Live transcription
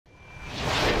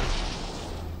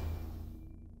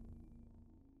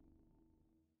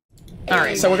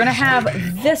Alright, so we're gonna have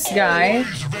this guy.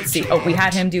 Let's see. Oh, we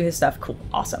had him do his stuff. Cool.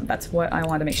 Awesome. That's what I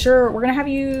wanted to make sure. We're gonna have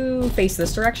you face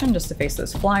this direction, just to face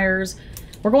those flyers.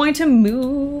 We're going to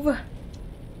move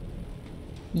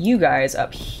you guys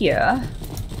up here.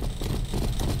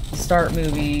 Start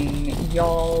moving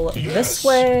y'all this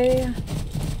way.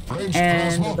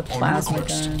 And the plasma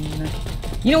gun.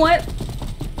 You know what?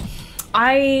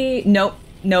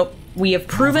 Nope. We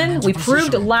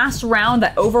proved last round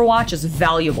that Overwatch is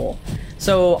valuable.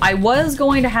 So I was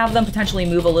going to have them potentially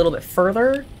move a little bit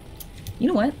further. You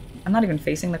know what? I'm not even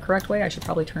facing the correct way. I should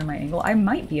probably turn my angle. I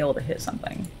might be able to hit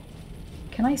something.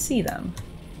 Can I see them?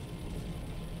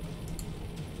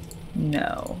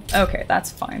 No. Okay,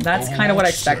 that's fine. That's kind of what I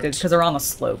expected because they're on the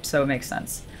slope, so it makes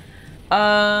sense.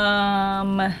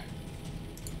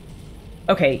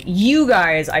 Okay, you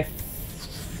guys,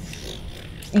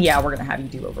 yeah, we're gonna have you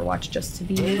do Overwatch just to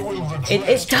be.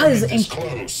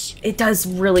 It does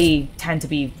really tend to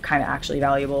be kind of actually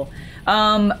valuable.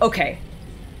 Okay.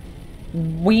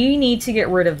 We need to get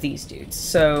rid of these dudes,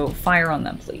 so fire on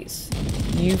them, please.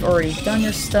 You've already done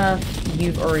your stuff.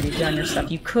 You've already done your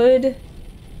stuff. You could.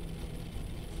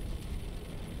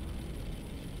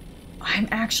 I'm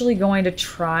actually going to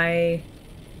try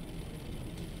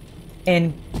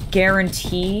and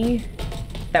guarantee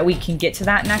that we can get to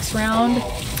that next round.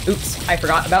 Oops, I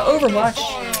forgot about Overwatch.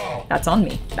 That's on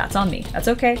me. That's on me. That's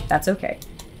okay. That's okay.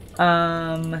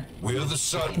 Can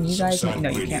you guys move? No,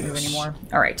 you can't move anymore.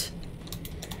 Alright.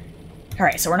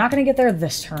 Alright, so we're not going to get there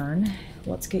this turn.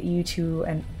 Let's get you to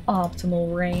an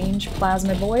optimal range,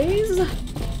 Plasmid boys.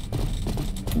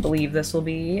 I believe this will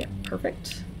be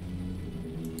perfect.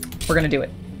 We're going to do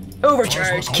it.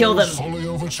 Overcharge! Kill them!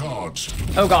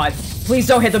 Oh god. Please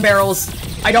don't hit the barrels.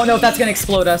 I don't know if that's gonna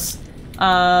explode us.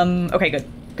 Okay, good.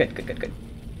 Good.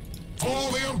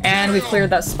 And we've cleared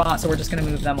that spot, so we're just gonna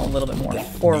move them a little bit more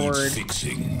forward.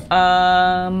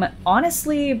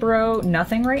 Honestly, bro,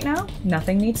 nothing right now.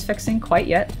 Nothing needs fixing quite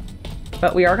yet.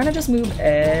 But we are gonna just move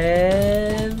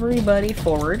everybody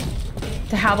forward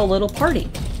to have a little party.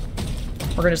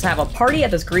 We're gonna just have a party at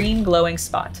this green glowing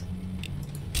spot.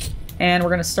 And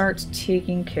we're gonna start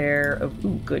taking care of...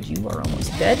 Ooh, good, you are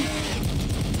almost dead.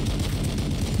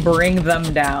 Bring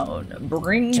them down.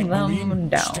 Bring them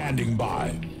down. Standing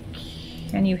by.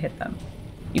 Can you hit them?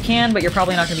 You can, but you're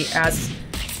probably not gonna be as...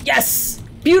 Yes!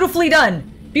 Beautifully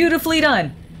done! Beautifully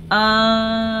done!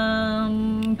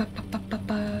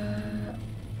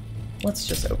 Let's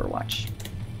just Overwatch.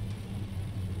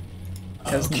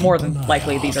 Because more than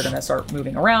likely these are going to start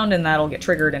moving around and that'll get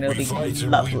triggered and it'll be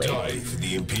lovely.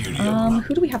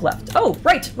 Who do we have left? Oh,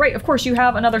 right, of course you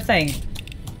have another thing.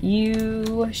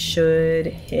 You should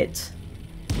hit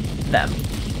them.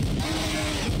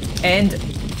 And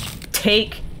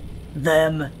take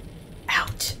them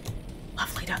out.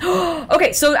 Lovely done.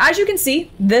 Okay, so as you can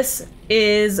see, this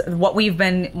is what we've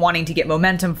been wanting to get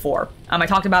momentum for. I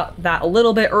talked about that a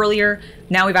little bit earlier.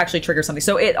 Now we've actually triggered something.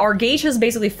 So our gauge has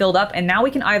basically filled up, and now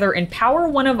we can either empower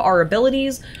one of our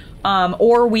abilities,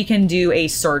 or we can do a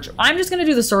surge. I'm just gonna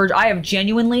do the surge. I have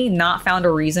genuinely not found a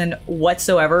reason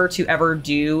whatsoever to ever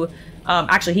do...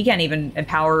 actually, he can't even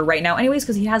empower right now anyways,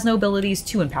 because he has no abilities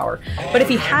to empower. But if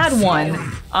he had one,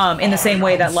 in the same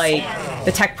way that, like,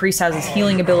 the Tech Priest has his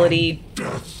healing ability...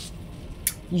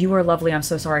 You are lovely. I'm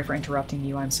so sorry for interrupting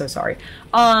you. I'm so sorry.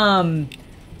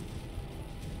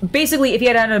 Basically, if he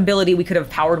had an ability, we could have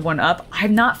powered one up.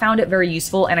 I've not found it very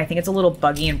useful, and I think it's a little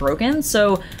buggy and broken.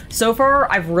 So far,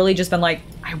 I've really just been like,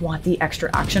 I want the extra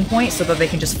action point so that they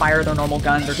can just fire their normal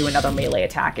guns or do another melee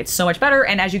attack. It's so much better,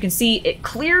 and as you can see, it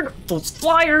cleared those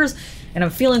flyers, and I'm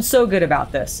feeling so good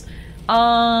about this.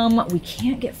 We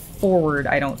can't get forward,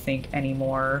 I don't think,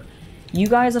 anymore. You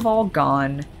guys have all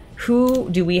gone. Who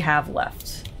do we have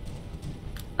left?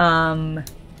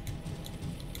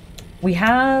 We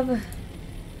have...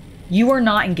 You are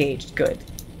not engaged. Good.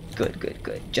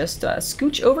 Good. Just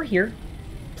scooch over here,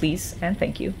 please, and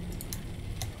thank you.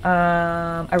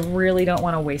 I really don't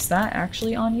want to waste that,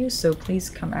 actually, on you, so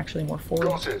please come actually more forward.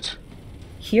 Got it.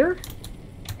 Here.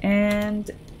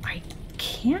 And...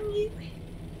 Can you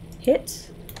hit?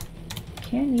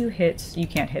 Can you hit? You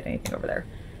can't hit anything over there.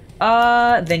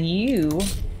 Then you...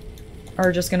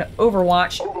 are just gonna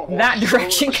Overwatch that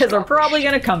direction because they're probably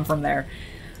gonna come from there.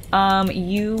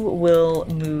 You will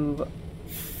move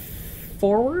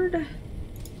forward,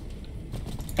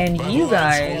 and you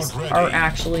guys are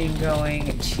actually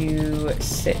going to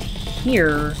sit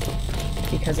here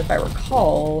because if I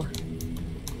recall,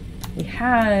 we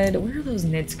had... Where are those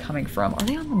NIDs coming from? Are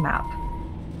they on the map?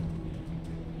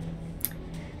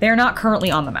 They are not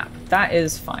currently on the map. That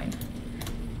is fine.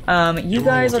 You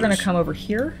guys are gonna come over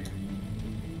here.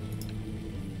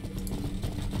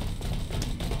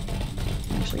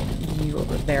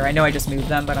 there. I know I just moved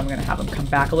them, but I'm going to have them come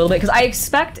back a little bit. Because I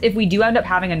expect if we do end up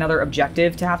having another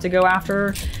objective to have to go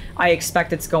after, I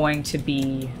expect it's going to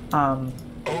be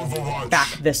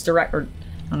back this direction.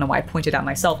 I don't know why I pointed at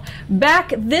myself.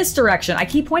 Back this direction. I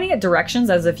keep pointing at directions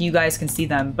as if you guys can see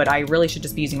them, but I really should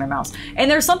just be using my mouse.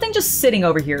 And there's something just sitting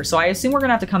over here, so I assume we're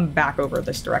gonna have to come back over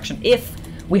this direction if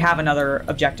we have another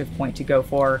objective point to go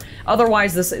for.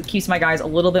 Otherwise, this keeps my guys a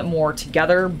little bit more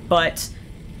together, but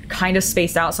kind of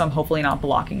spaced out, so I'm hopefully not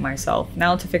blocking myself.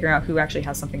 Now to figure out who actually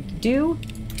has something to do.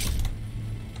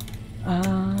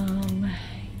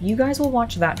 You guys will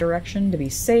watch that direction to be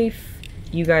safe.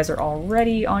 You guys are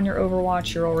already on your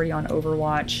Overwatch. You're already on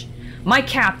Overwatch. My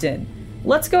captain.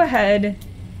 Let's go ahead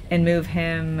and move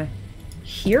him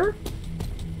here.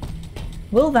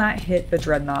 Will that hit the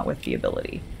Dreadnought with the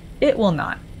ability? It will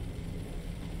not.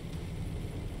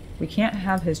 We can't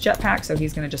have his jetpack, so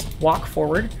he's going to just walk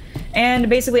forward. And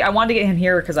basically, I wanted to get him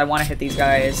here because I want to hit these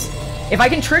guys. If I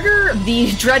can trigger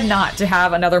the Dreadnought to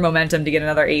have another momentum to get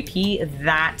another AP,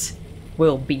 that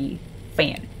will be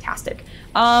fantastic.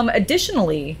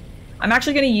 Additionally, I'm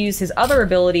actually going to use his other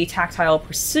ability, Tactile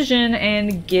Precision,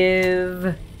 and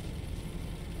give...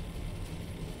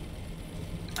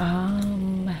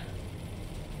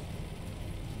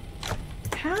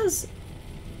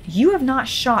 You have not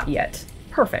shot yet.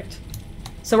 Perfect.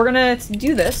 So we're going to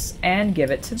do this and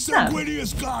give it to them.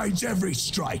 Sanguinius guides every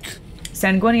strike.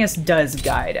 Sanguinius does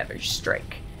guide every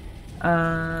strike.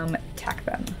 Attack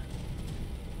them.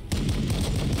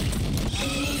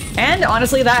 And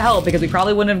honestly, that helped because we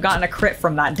probably wouldn't have gotten a crit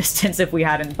from that distance if we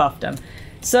hadn't buffed him.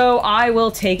 So I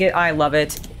will take it. I love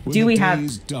it. Do we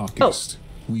have... Darkest,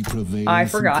 we I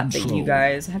forgot that you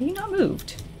guys... Have you not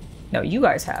moved? No, you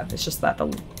guys have. It's just that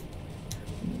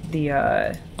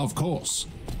the Of course.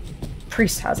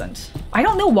 Priest hasn't. I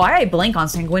don't know why I blank on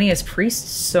Sanguinius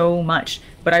Priest so much,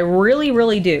 but I really,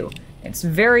 really do. It's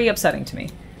very upsetting to me.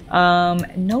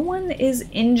 No one is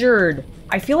injured.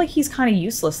 I feel like he's kind of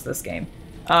useless this game.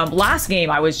 Last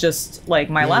game, I was just, like,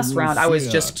 my last round, I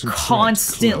was just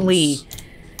constantly,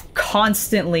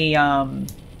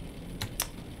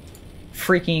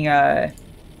 freaking,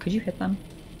 could you hit them?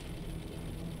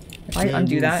 If I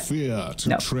undo that?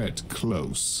 No. Tread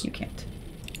close. You can't.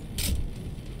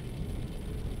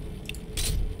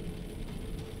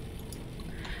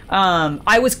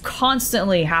 I was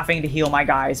constantly having to heal my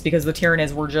guys because the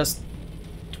Tyranids were just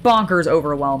bonkers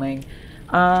overwhelming.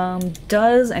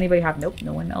 Does anybody have... Nope,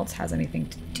 no one else has anything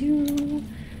to do.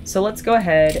 So let's go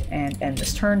ahead and end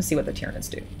this turn and see what the Tyranids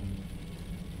do.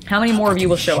 How many more of you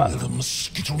will show up? Them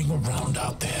skittering around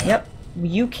out there. Yep,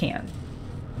 you can.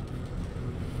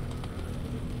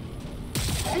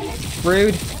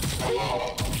 Rude.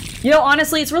 You know,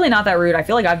 honestly, it's really not that rude. I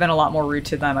feel like I've been a lot more rude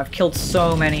to them. I've killed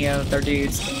so many of their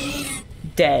dudes.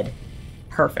 Dead.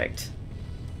 Perfect.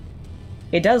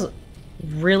 It does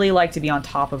really like to be on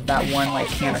top of that one, like,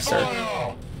 canister.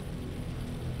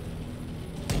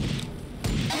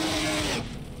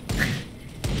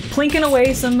 Plinking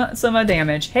away some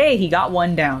damage. Hey, he got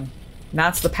one down.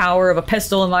 That's the power of a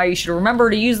pistol and why you should remember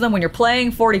to use them when you're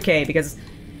playing 40k, because,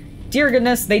 dear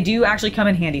goodness, they do actually come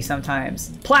in handy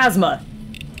sometimes. Plasma!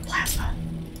 Plasma.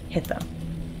 Hit them.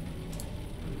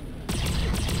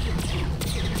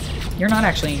 You're not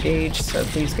actually engaged, so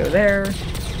please go there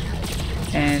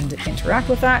and interact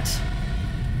with that.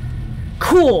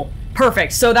 Cool.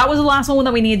 Perfect. So that was the last one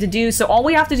that we needed to do. So all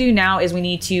we have to do now is we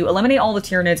need to eliminate all the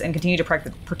Tyranids and continue to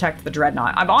protect the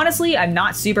Dreadnought. I'm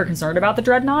not super concerned about the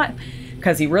Dreadnought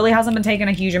because he really hasn't been taking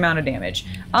a huge amount of damage.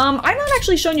 I've not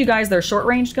actually shown you guys their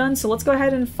short-range guns, so let's go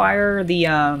ahead and fire the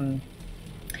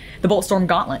Boltstorm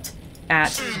Gauntlet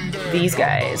at these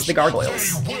guys, the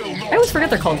Gargoyles. I always forget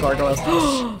they're called Gargoyles.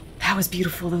 That was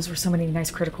beautiful. Those were so many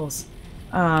nice criticals.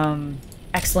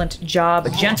 Excellent job,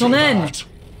 gentlemen.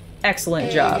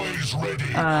 Excellent job.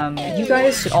 You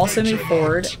guys should also move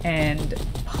forward and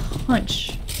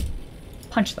punch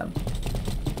them.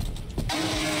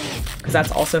 Because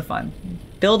that's also fun.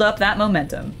 Build up that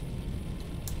momentum.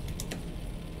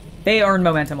 They earn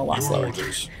momentum a lot slower.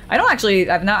 I've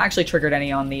not actually triggered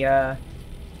any on the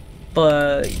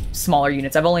smaller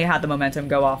units. I've only had the momentum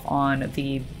go off on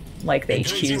the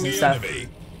HQs and stuff.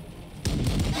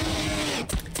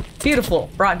 Beautiful.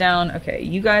 Brought down. Okay,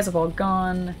 you guys have all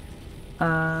gone.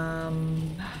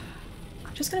 I'm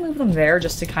just gonna move them there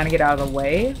just to kind of get out of the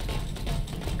way,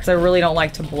 because I really don't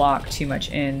like to block too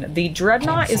much in. The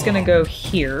Dreadnought is gonna go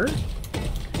here,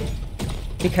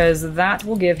 because that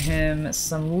will give him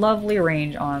some lovely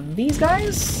range on these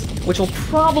guys, which will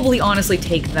probably honestly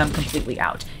take them completely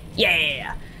out.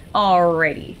 Yeah!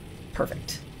 Alrighty.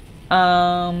 Perfect.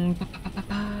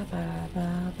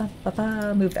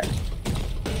 Move there.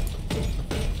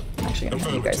 I'm actually gonna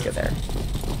have you guys go there.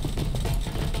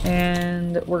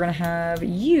 And we're gonna have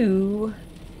you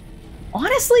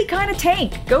honestly kind of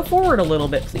tank. Go forward a little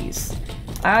bit, please.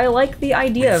 I like the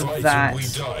idea of that.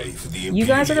 You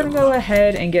guys are gonna go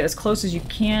ahead and get as close as you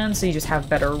can so you just have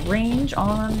better range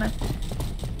on.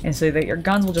 And so that your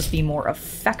guns will just be more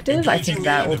effective. I think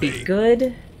that will be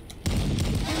good.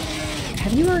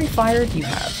 Have you already fired? You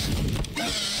have.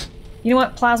 You know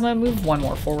what? Plasma, move one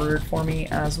more forward for me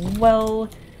as well.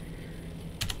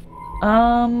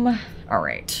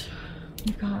 Alright.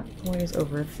 We've got boys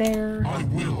over there. My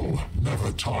will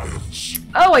never tires.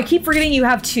 Oh, I keep forgetting you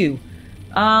have two.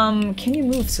 Can you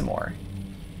move some more?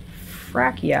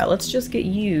 Frack, yeah, let's just get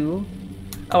you...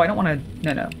 Oh, I don't want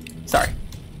to... No. Sorry.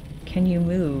 Can you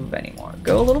move anymore?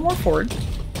 Go a little more forward.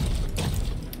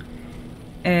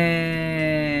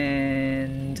 And...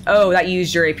 Oh, that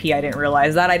used your AP. I didn't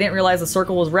realize that. I didn't realize the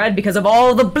circle was red because of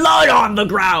all the blood on the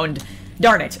ground.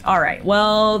 Darn it. Alright,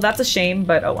 well, that's a shame,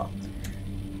 but oh well.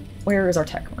 Where is our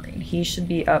tech marine? He should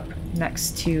be up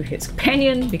next to his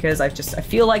companion because I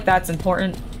feel like that's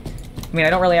important. I mean, I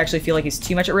don't really actually feel like he's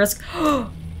too much at risk.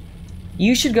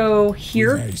 You should go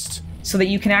here so that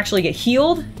you can actually get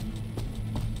healed.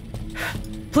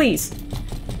 Please,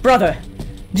 brother,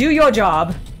 do your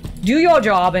job. Do your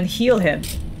job and heal him.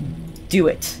 Do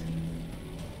it.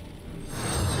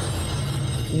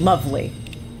 Lovely.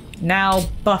 Now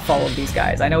buff all of these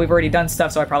guys. I know we've already done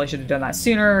stuff, so I probably should have done that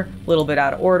sooner. A little bit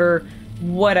out of order.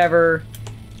 Whatever.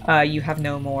 You have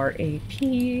no more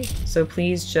AP, so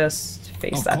please just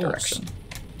face that direction.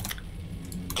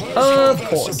 Of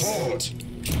course.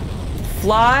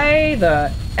 Fly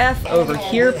the F over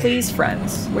here, please,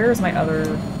 friends. Where is my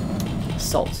other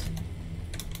assault?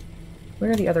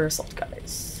 Where are the other assault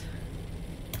guys?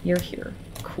 You're here.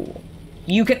 Cool.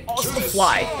 You can also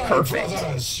fly.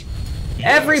 Perfect.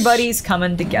 Everybody's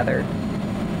coming together.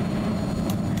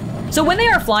 So when they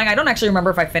are flying, I don't actually remember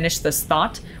if I finished this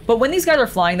thought, but when these guys are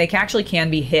flying, they actually can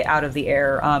be hit out of the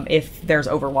air if there's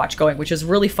Overwatch going, which is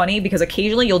really funny because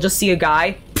occasionally you'll just see a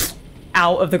guy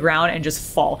out of the ground and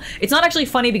just fall. It's not actually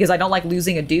funny because I don't like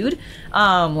losing a dude.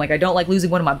 Like I don't like losing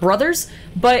one of my brothers,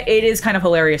 but it is kind of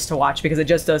hilarious to watch because it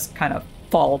just does kind of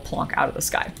fall plonk out of the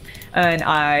sky. And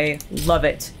I love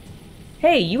it.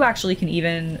 Hey, you actually can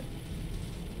even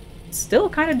still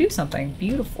kind of do something.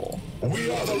 Beautiful.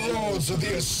 We are the lords of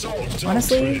the assault.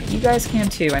 Honestly, you guys can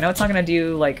too. I know it's not gonna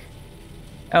do like...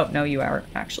 Oh, no, you are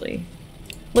actually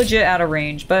legit out of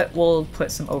range, but we'll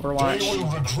put some Overwatch. They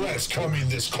will regret coming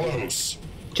this close.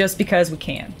 Just because we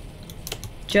can.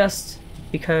 Just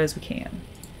because we can.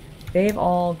 They've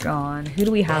all gone. Who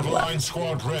do we have left?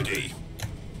 Squad ready.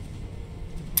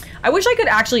 I wish I could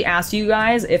actually ask you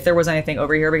guys if there was anything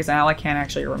over here because now I can't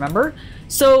actually remember.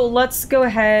 So let's go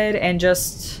ahead and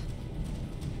just...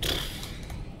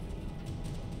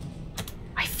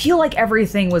 I feel like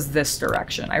everything was this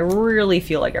direction. I really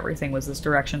feel like everything was this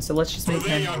direction. So let's just move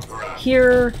him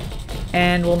here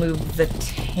and we'll move the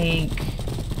tank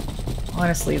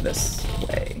honestly this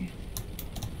way.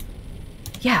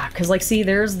 Yeah, because like see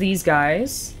there's these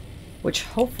guys which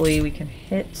hopefully we can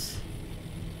hit.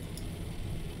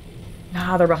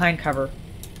 Nah, they're behind cover.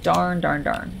 Darn.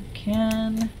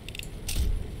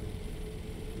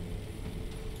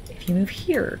 If you move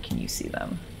here, can you see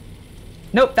them?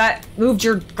 Nope, that moved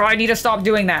your... God, I need to stop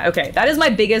doing that. Okay, that is my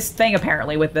biggest thing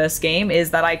apparently with this game,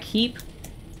 is that I keep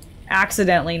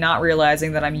accidentally not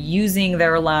realizing that I'm using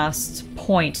their last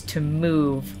point to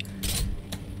move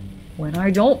when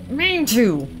I don't mean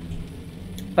to.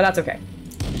 But that's okay.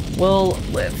 We'll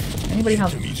live. Anybody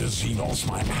have...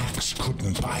 My axe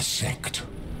couldn't bisect.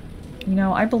 You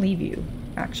know, I believe you,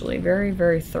 actually. Very,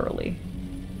 very thoroughly.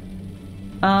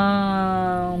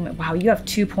 Wow, you have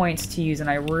 2 points to use, and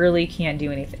I really can't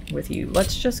do anything with you.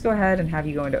 Let's just go ahead and have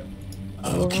you go into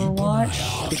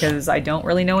Overwatch, because I don't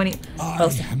really know any... I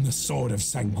am the sword of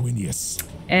Sanguinius.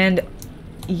 And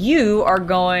you are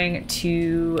going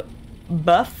to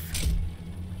buff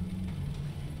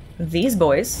these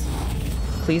boys.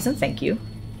 Please and thank you.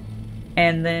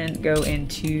 And then go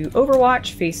into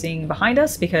Overwatch facing behind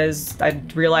us because I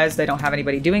realized I don't have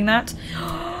anybody doing that.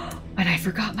 And I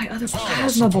forgot my other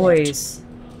plasma boys.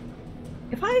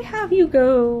 If I have you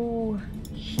go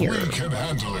here, We can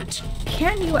handle it.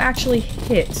 can you actually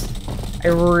hit? I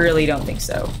really don't think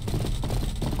so.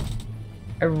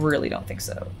 I really don't think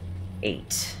so.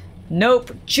 8. Nope,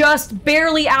 just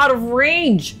barely out of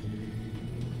range.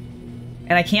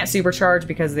 And I can't supercharge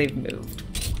because they've moved.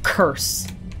 Curse.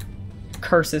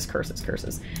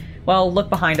 Curses. Well, look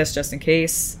behind us just in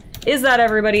case. Is that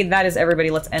everybody? That is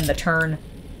everybody. Let's end the turn.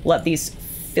 Let these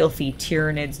filthy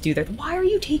Tyranids do their... Why are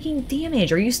you taking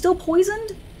damage? Are you still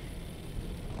poisoned?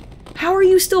 How are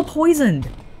you still poisoned?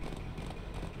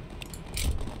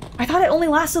 I thought it only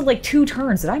lasted like 2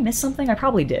 turns. Did I miss something? I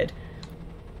probably did.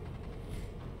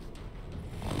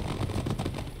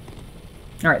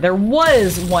 Alright, there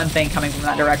was one thing coming from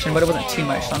that direction, but it wasn't too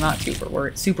much, so I'm not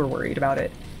super worried about it.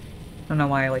 I don't know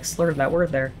why I like slurred that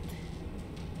word there.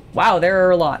 Wow, there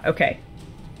are a lot. Okay.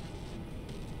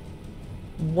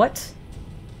 What?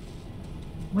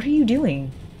 What are you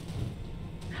doing?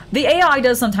 The AI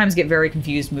does sometimes get very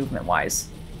confused movement-wise.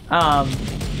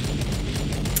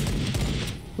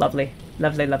 Lovely.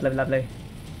 Lovely, lovely, lovely.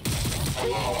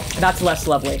 That's less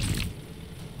lovely.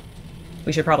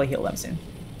 We should probably heal them soon.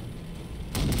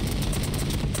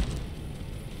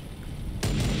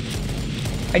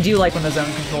 I do like when the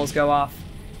zone controls go off.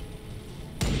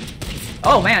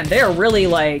 Oh man, they're really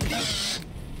like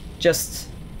just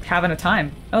having a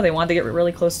time. Oh, they wanted to get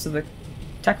really close to the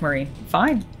tech marine.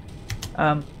 Fine.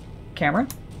 Camera?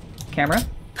 Camera?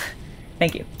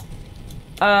 Thank you.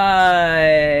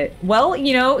 Well,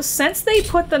 you know, since they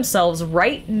put themselves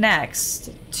right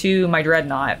next to my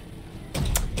Dreadnought,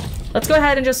 let's go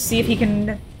ahead and just see if he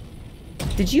can...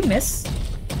 Did you miss?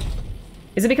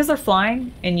 Is it because they're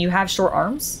flying and you have short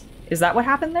arms? Is that what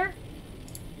happened there?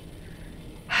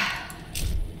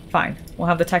 Fine. We'll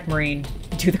have the Tech Marine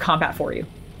do the combat for you.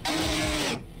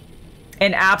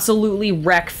 An absolutely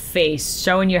wreck face,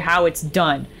 showing you how it's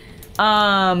done.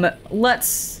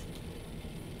 Let's...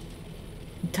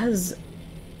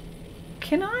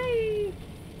 Can I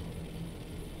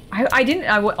didn't...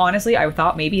 honestly, I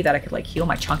thought maybe that I could, like, heal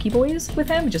my chunky boys with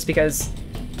him, just because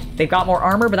they've got more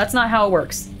armor, but that's not how it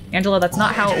works. Angela, that's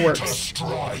not how it works.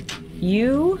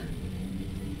 You...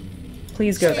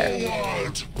 Please go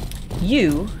there.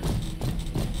 You...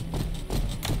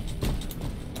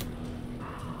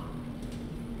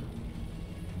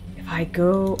 If I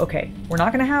go... Okay, we're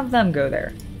not gonna have them go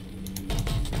there.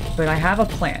 But I have a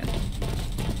plan.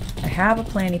 I have a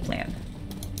planny plan.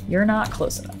 You're not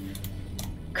close enough.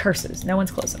 Curses. No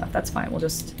one's close enough. That's fine. We'll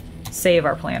just save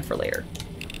our plan for later.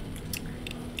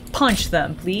 Punch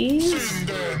them, please.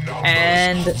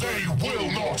 And... They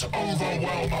will not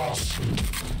overwhelm us.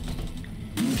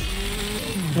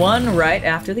 One right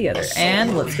after the other.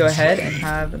 And let's go ahead and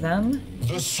have them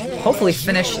hopefully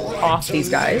finish off these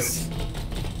guys.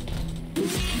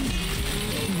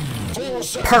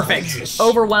 Perfect.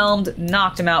 Overwhelmed,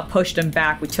 knocked them out, pushed them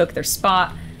back. We took their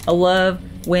spot. I love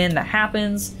when that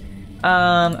happens.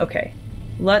 Okay.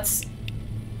 Let's...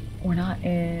 We're not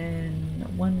in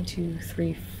 1, 2,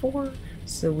 3, 4.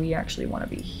 So we actually want to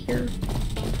be here.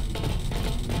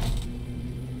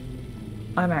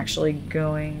 I'm actually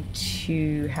going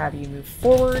to have you move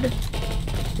forward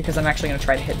because I'm actually going to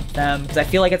try to hit them because I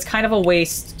feel like it's kind of a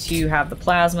waste to have the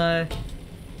plasma.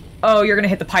 Oh, you're going to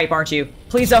hit the pipe, aren't you?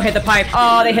 Please don't hit the pipe.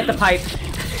 Oh, they hit the pipe.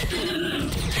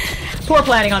 Poor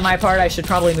planning on my part. I should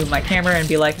probably move my camera and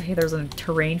be like, hey, there's a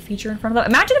terrain feature in front of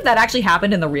them. Imagine if that actually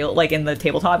happened in the real, like in the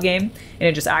tabletop game, and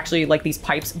it just actually, like, these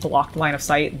pipes blocked line of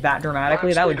sight that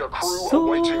dramatically. That would suck.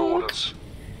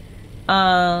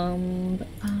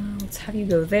 Let's have you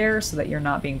go there so that you're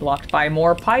not being blocked by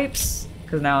more pipes,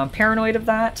 because now I'm paranoid of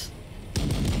that.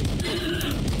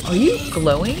 Are you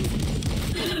glowing?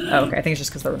 Oh, okay. I think it's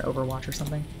just because they're an Overwatch or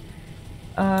something.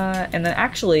 And then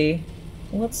actually,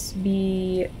 let's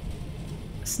be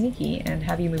sneaky and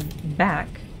have you move back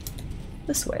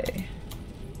this way.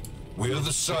 We're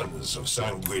the sons of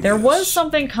Sanguinius. There was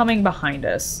something coming behind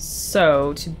us,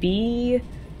 so to be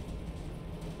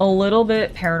a little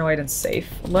bit paranoid and safe,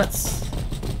 let's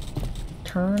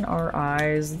turn our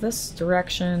eyes this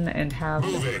direction and have...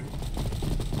 Moving.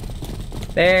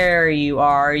 There you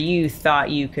are. You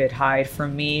thought you could hide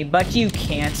from me, but you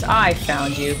can't. I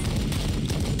found you.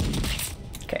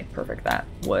 Okay, perfect. That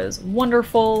was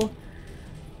wonderful.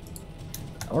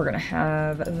 We're gonna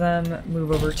have them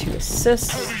move over to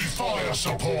assist. Fire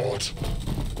support.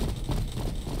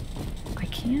 I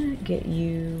can't get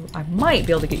you... I might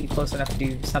be able to get you close enough to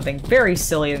do something very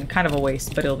silly and kind of a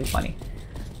waste, but it'll be funny.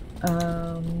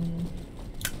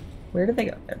 Where did they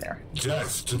go? They're there.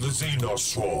 Death to the Xenos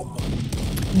swarm.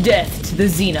 Death to the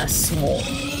Xenos swarm.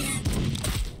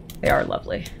 They are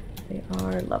lovely. They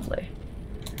are lovely.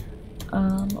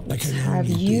 Let's have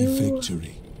you...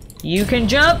 You can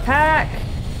jump pack!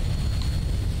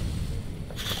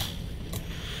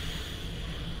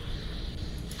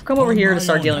 Come over here to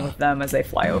start dealing with them as they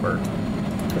fly over.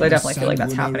 Because I definitely feel like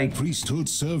that's happening. Priesthood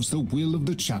serves the will of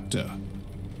the chapter.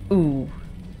 Ooh.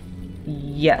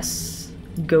 Yes.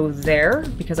 Go there,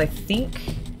 because I think...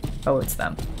 Oh, it's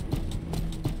them.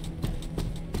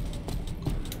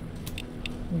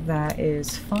 That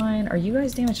is fine. Are you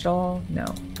guys damaged at all? No.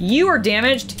 You are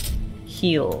damaged.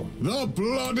 Heal. The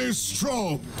blood is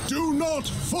strong. Do not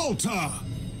falter.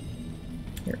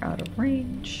 You're out of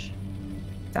range.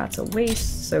 That's a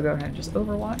waste, so go ahead and just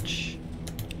overwatch.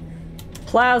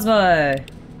 Plasma!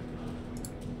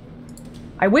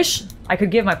 I wish I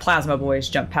could give my plasma boys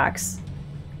jump packs.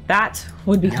 That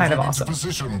would be kind of awesome.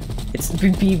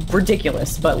 It'd be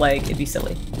ridiculous, but like, it'd be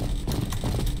silly.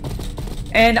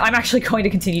 And I'm actually going to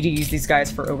continue to use these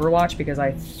guys for Overwatch because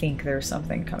I think there's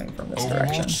something coming from this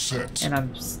direction. And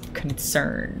I'm just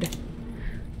concerned.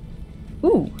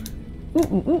 Ooh.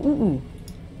 Ooh.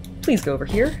 Please go over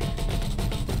here.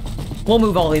 We'll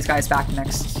move all these guys back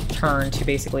next turn to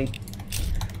basically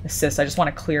assist. I just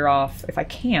want to clear off, if I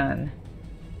can,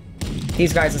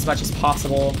 these guys as much as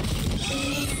possible.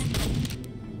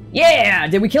 Yeah!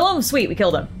 Did we kill him? Sweet, we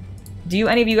killed him. Do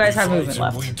any of you guys have movement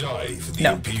left?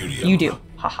 No, you do.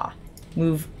 Haha.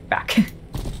 Move back.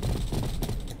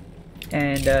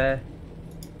 And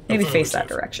maybe face that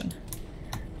direction.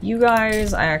 You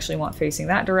guys, I actually want facing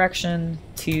that direction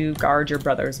to guard your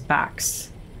brother's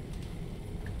backs.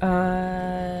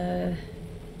 I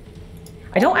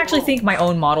don't actually think my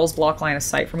own models block line of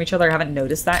sight from each other. I haven't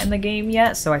noticed that in the game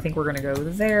yet, so I think we're gonna go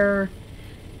there.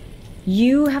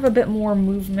 You have a bit more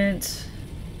movement.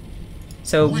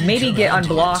 So maybe get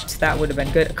unblocked, that would have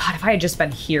been good. God, if I had just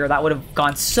been here, that would have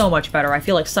gone so much better. I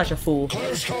feel like such a fool.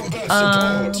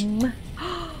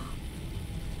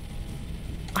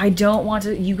 I don't want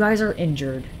to... You guys are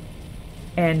injured.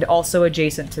 And also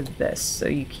adjacent to this, so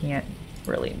you can't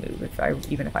really move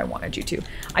even if I wanted you to.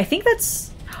 I think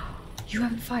that's... You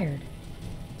haven't fired.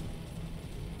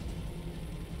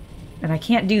 And I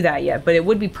can't do that yet, but it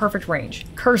would be perfect range.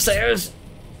 Curses!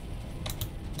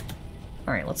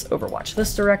 Alright, let's overwatch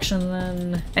this direction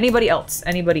then. Anybody else?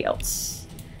 Anybody else?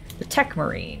 The Tech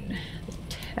Marine. The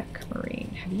Tech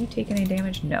Marine. Have you taken any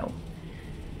damage? No.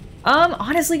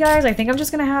 Honestly, guys, I think I'm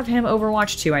just gonna have him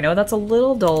overwatch too. I know that's a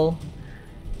little dull.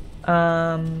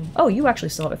 Oh, you actually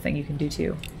still have a thing you can do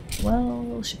too. Well,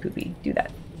 Shapoopy, do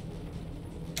that.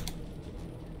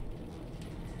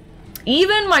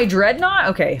 Even my Dreadnought?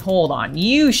 Okay, hold on.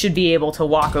 You should be able to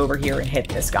walk over here and hit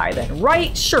this guy then,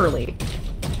 right? Surely.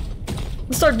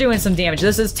 Let's start doing some damage.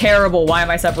 This is terrible. Why am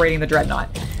I separating the Dreadnought?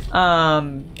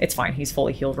 It's fine. He's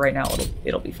fully healed right now.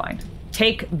 It'll be fine.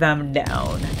 Take them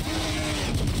down.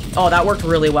 Oh, that worked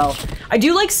really well. I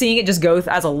do like seeing it just go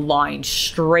as a line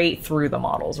straight through the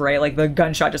models, right? Like the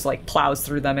gunshot just like plows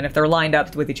through them, and if they're lined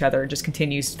up with each other, it just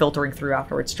continues filtering through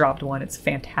after it's dropped one. It's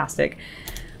fantastic.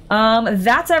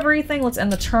 That's everything. Let's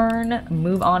end the turn.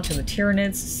 Move on to the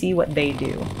Tyranids, see what they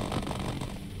do.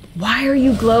 Why are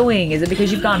you glowing? Is it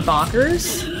because you've gone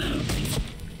bonkers?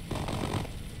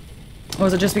 Or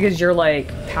is it just because you're like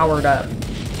powered up?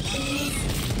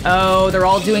 Oh, they're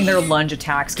all doing their lunge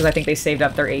attacks because I think they saved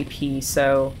up their AP,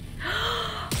 so...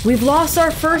 We've lost our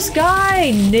first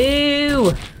guy!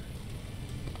 No!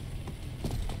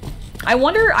 I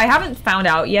wonder, I haven't found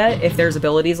out yet if there's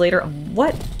abilities later.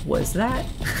 What was that?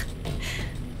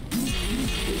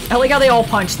 I like how they all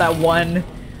punched that one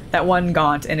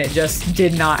gaunt and it just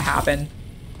did not happen.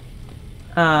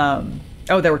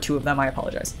 Oh, there were two of them, I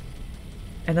apologize.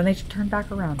 And then they turned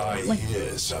back around. I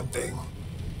hear something.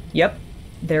 Yep.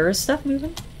 There is stuff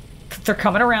moving. They're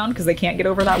coming around because they can't get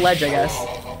over that ledge, I guess.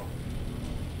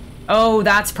 Oh,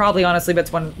 that's probably honestly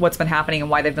what's been happening and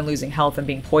why they've been losing health and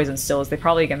being poisoned still, is they've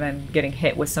probably been getting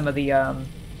hit with some of the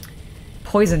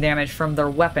poison damage from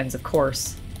their weapons, of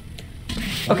course.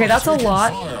 Okay, that's a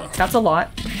lot. That's a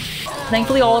lot.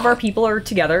 Thankfully, all of our people are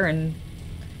together and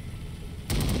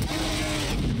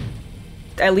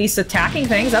at least attacking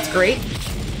things. That's great.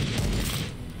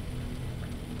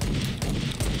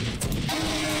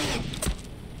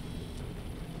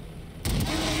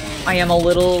 I am a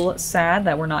little sad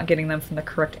that we're not getting them from the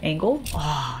correct angle.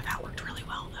 Oh, that worked really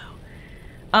well,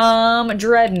 though.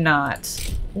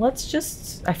 Dreadnought. Let's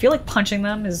just... I feel like punching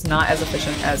them is not as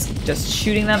efficient as just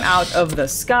shooting them out of the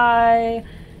sky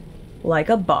like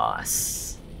a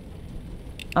boss.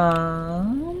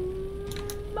 Are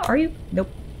you? Nope.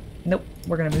 Nope.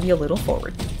 We're gonna move you a little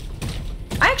forward.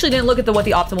 I actually didn't look at what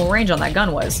the optimal range on that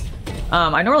gun was.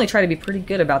 I normally try to be pretty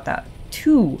good about that.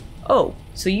 2. Oh,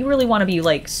 so you really want to be,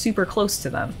 like, super close to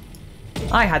them.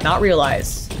 I had not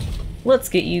realized. Let's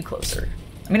get you closer.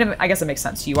 I mean, I guess it makes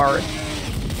sense. You are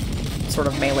sort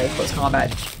of melee close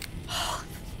combat.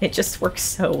 It just works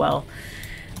so well.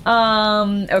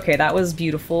 Okay, that was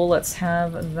beautiful. Let's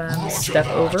have them step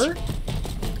over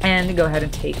and go ahead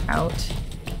and take out,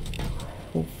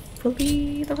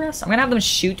 hopefully, the rest. I'm gonna have them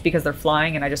shoot because they're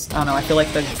flying, and I don't know, I feel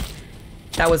like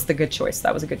That was the good choice.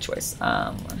 That was a good choice.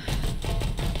 Have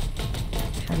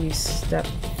you step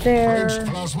there? Ranged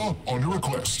plasma on your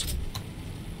request.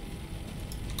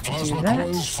 Plasma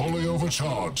coils fully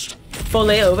overcharged.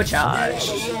 Fully overcharged.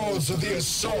 We are the lords of the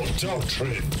assault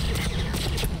doctrine.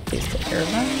 Please take care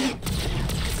of that.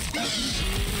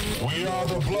 We are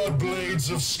the blood blades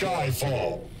of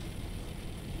Skyfall.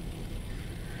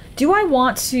 Do I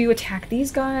want to attack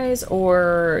these guys,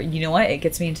 or you know what? It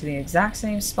gets me into the exact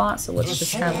same spot, so let's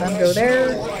just have them go there.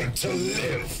 No right to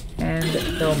live. And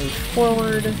they'll move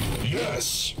forward.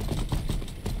 Yes.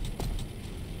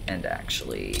 And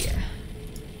actually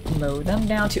mow them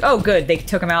down to... Oh, good. They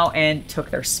took them out and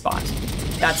took their spot.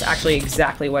 That's actually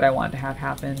exactly what I wanted to have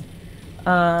happen.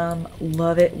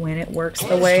 Love it when it works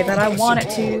the way that I want it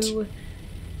to.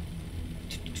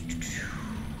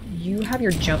 You have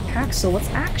your jump pack, so let's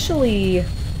actually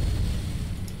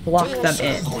block them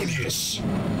in.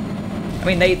 I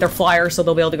mean, they're flyers, so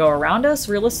they'll be able to go around us,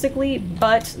 realistically,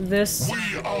 but this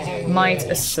might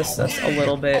assist us a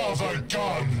little bit.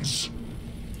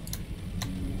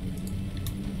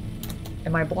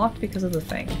 Am I blocked because of the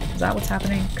thing? Is that what's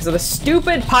happening? Because of the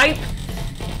stupid pipe?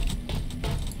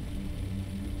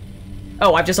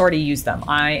 Oh, I've just already used them.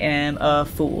 I am a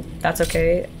fool. That's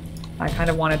okay. I kind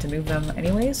of wanted to move them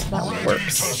anyways, so that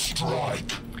works.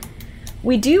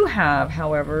 We do have,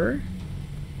 however,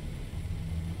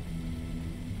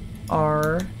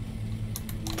 our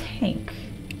tank.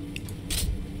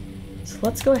 So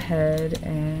let's go ahead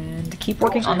and keep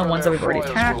working on the ones that we've already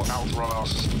attacked.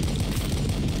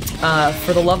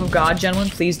 For the love of God,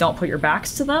 gentlemen, please don't put your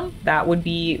backs to them. That would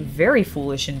be very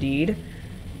foolish indeed.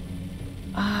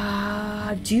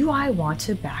 Do I want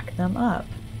to back them up?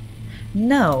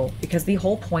 No, because the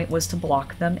whole point was to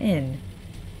block them in.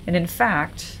 And in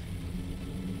fact,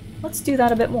 let's do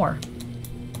that a bit more.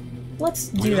 Let's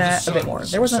do that a bit more.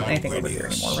 There wasn't anything over here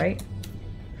anymore, right?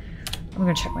 I'm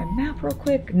gonna check my map real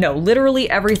quick. No, literally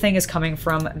everything is coming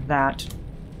from that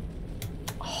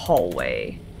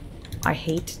hallway. I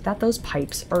hate that those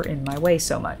pipes are in my way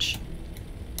so much.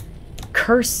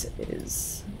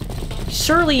 Curses.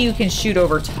 Surely you can shoot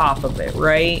over top of it,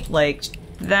 right? Like,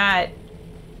 that...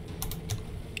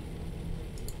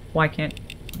 Why can't...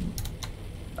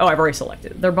 Oh, I've already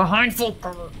selected. They're behind full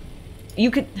cover. You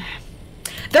could...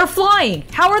 They're flying!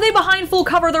 How are they behind full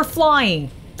cover? They're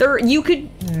flying! You could...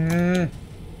 If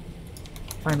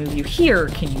I move you here,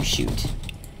 can you shoot?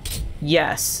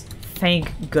 Yes.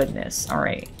 Thank goodness.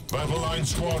 Alright. Battle line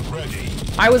squad ready.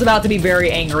 I was about to be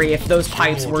very angry if those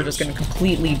pipes were just going to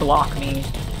completely block me.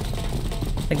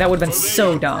 Like, that would have been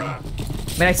so dumb. I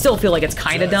mean, I still feel like it's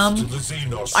kind of dumb.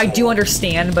 I do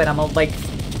understand, but I'm a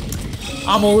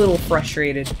little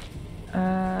frustrated.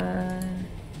 Why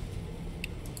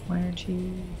aren't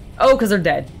you... Oh, because they're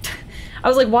dead. I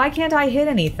was like, why can't I hit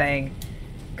anything?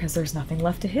 Because there's nothing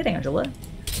left to hit, Angela.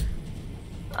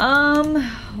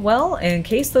 Well, in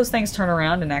case those things turn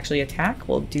around and actually attack,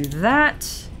 we'll do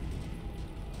that.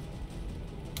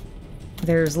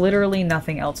 There's literally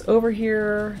nothing else over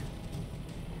here.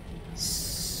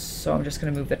 So I'm just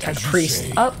gonna move the Tech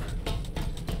Priest up.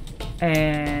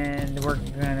 And we're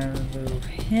gonna move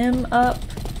him up.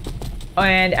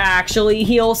 And actually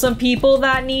heal some people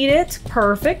that need it.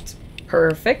 Perfect.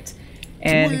 Perfect.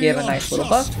 And give a nice little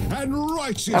buff.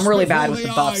 I'm really bad with the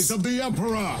buffs.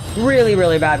 Really,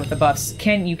 really bad with the buffs.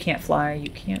 You can't fly.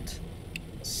 You can't.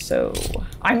 So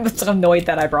I'm annoyed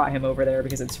that I brought him over there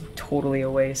because it's totally a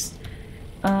waste.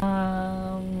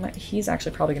 He's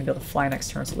actually probably gonna be able to fly next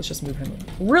turn, so let's just move him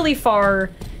really far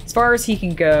as he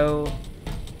can go.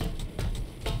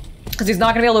 Because he's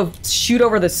not gonna be able to shoot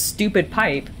over the stupid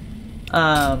pipe.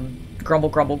 Grumble,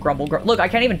 grumble, grumble, grumble. Look, I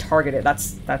can't even target it.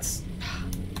 That's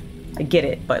I get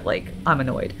it, but like, I'm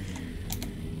annoyed.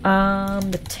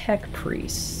 The Tech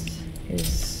Priest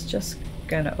is just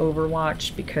gonna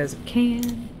overwatch because it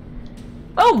can.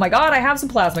 Oh my god, I have some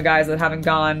plasma guys that haven't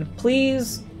gone.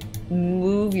 Please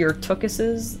move your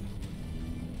Tookuses.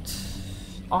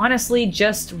 Honestly,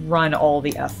 just run all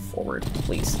the F forward,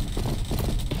 please.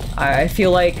 I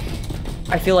feel like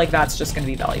that's just gonna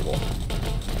be valuable.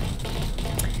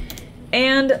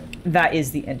 And that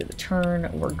is the end of the turn.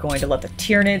 We're going to let the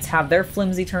Tyranids have their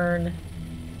flimsy turn.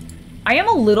 I am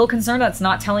a little concerned that's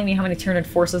not telling me how many Tyranid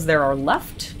forces there are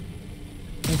left,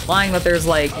 implying that there's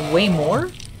like way more.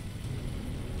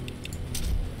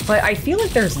 But I feel like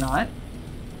there's not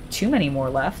too many more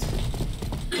left.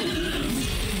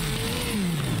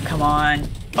 Come on.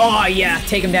 Oh yeah,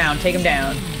 take him down, take him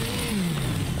down.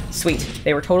 Sweet.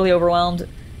 They were totally overwhelmed.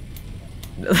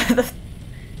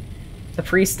 The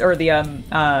priest, or the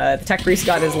Tech Priest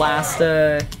got his last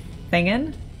thing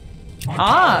in.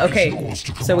 Ah, okay.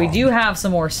 So we do have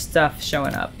some more stuff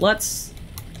showing up. Let's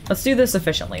do this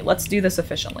efficiently. Let's do this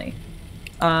efficiently.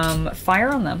 Fire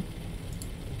on them.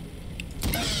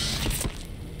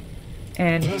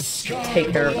 And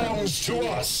take care of them. To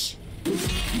us.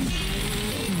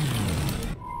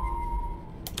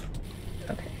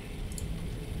 Okay.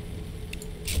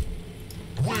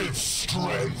 With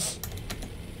strength.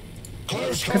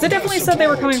 Because it definitely said they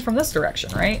were coming from this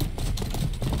direction, right?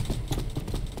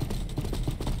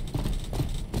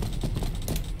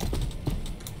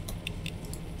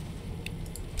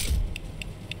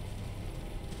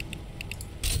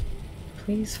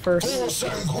 Please first.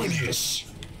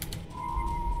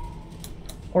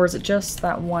 Or is it just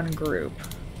that one group?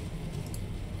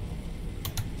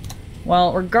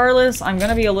 Well, regardless, I'm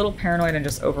gonna be a little paranoid and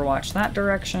just overwatch that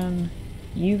direction.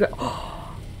 You go.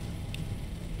 Oh.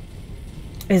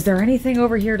 Is there anything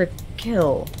over here to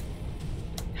kill?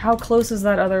 How close is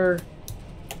that other?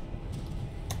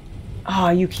 Oh,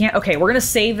 you can't. Okay, we're gonna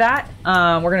save that.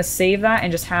 We're gonna save that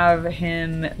and just have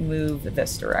him move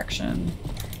this direction.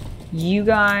 You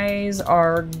guys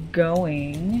are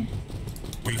going.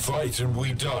 We fight and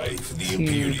we die for the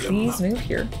Imperium. Please move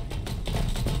here.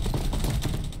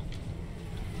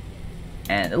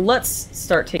 And let's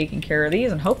start taking care of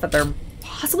these and hope that they're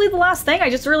possibly the last thing. I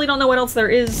just really don't know what else there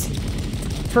is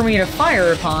for me to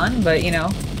fire upon, but you know.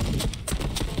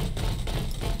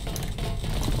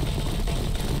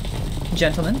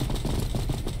 Gentlemen,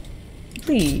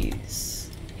 please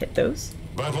hit those.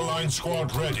 Battle line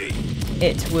squad ready.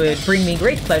 It would bring me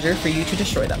great pleasure for you to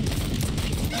destroy them.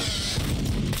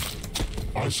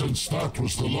 I sense that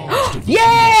was the last of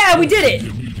yeah, we did it! the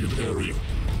immediate area.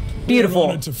 Beautiful. We're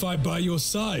honored to fight by your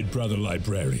side, brother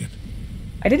Librarian.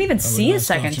 I didn't even see a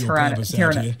second Tyrannid.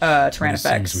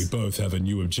 Tyrannifex. We both have a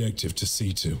new objective to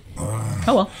see to. Oh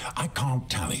well. I can't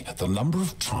tally the number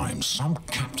of times some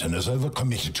captain has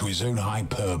overcommitted to his own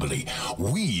hyperbole.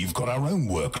 We've got our own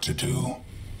work to do.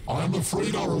 I'm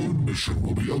afraid our own mission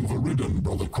will be overridden,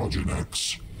 Brother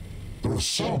Krogenex. There are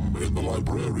some in the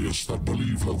Librarius that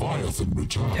believe Leviathan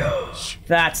returns.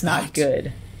 That's not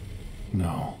good.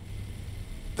 No.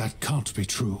 That can't be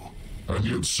true. And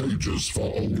yet sages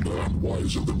far older and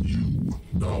wiser than you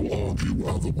now argue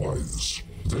otherwise.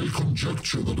 They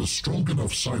conjecture that a strong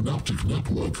enough synaptic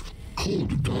network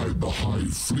could guide the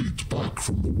Hive Fleet back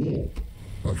from the warp,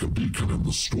 like a beacon in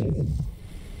the storm.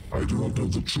 I do not know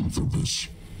the truth of this.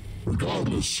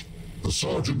 Regardless, the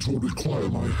Sergeant will require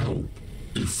my help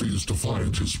if he is to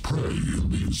find his prey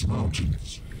in these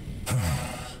mountains.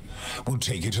 We'll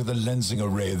take you to the lensing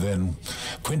array then.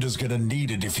 Quinter's gonna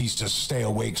need it if he's to stay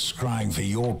awake scrying for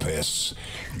your pests.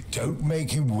 Don't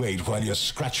make him wait while you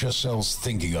scratch yourselves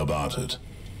thinking about it.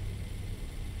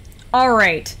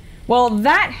 Alright. Well,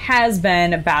 that has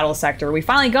been Battlesector. We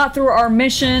finally got through our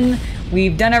mission.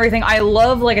 We've done everything. I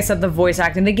love, like I said, the voice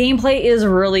acting. The gameplay is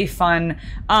really fun.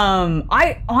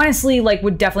 I honestly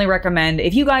would definitely recommend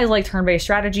if you guys like turn-based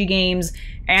strategy games,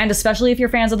 and especially if you're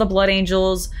fans of the Blood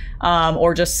Angels,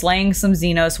 or just slaying some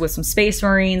Xenos with some Space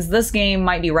Marines, this game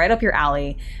might be right up your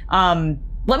alley.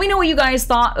 Let me know what you guys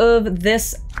thought of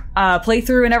this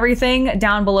playthrough and everything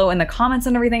down below in the comments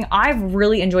and everything. I've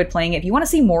really enjoyed playing it. If you want to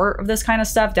see more of this kind of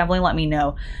stuff, definitely let me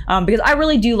know. Because I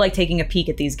really do like taking a peek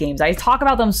at these games. I talk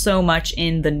about them so much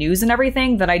in the news and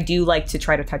everything that I do like to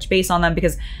try to touch base on them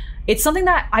because it's something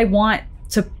that I want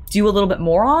to do a little bit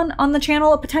more on the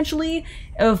channel, potentially,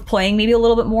 of playing maybe a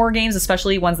little bit more games,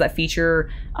 especially ones that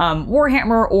feature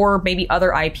Warhammer or maybe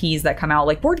other IPs that come out,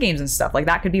 like board games and stuff. Like,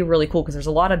 that could be really cool because there's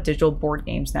a lot of digital board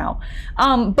games now.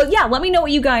 But yeah, let me know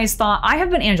what you guys thought. I have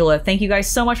been Angela. Thank you guys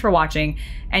so much for watching,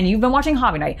 and you've been watching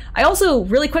Hobby Night. I also,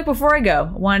 really quick before I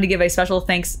go, wanted to give a special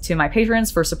thanks to my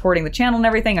patrons for supporting the channel and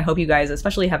everything. I hope you guys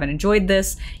especially have enjoyed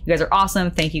this. You guys are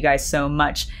awesome. Thank you guys so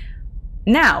much.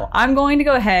 Now, I'm going to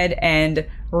go ahead and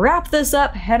wrap this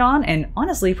up head on and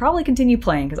honestly probably continue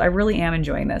playing because I really am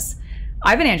enjoying this.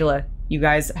 I've been Angela. You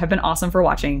guys have been awesome for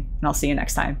watching, and I'll see you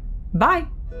next time. Bye!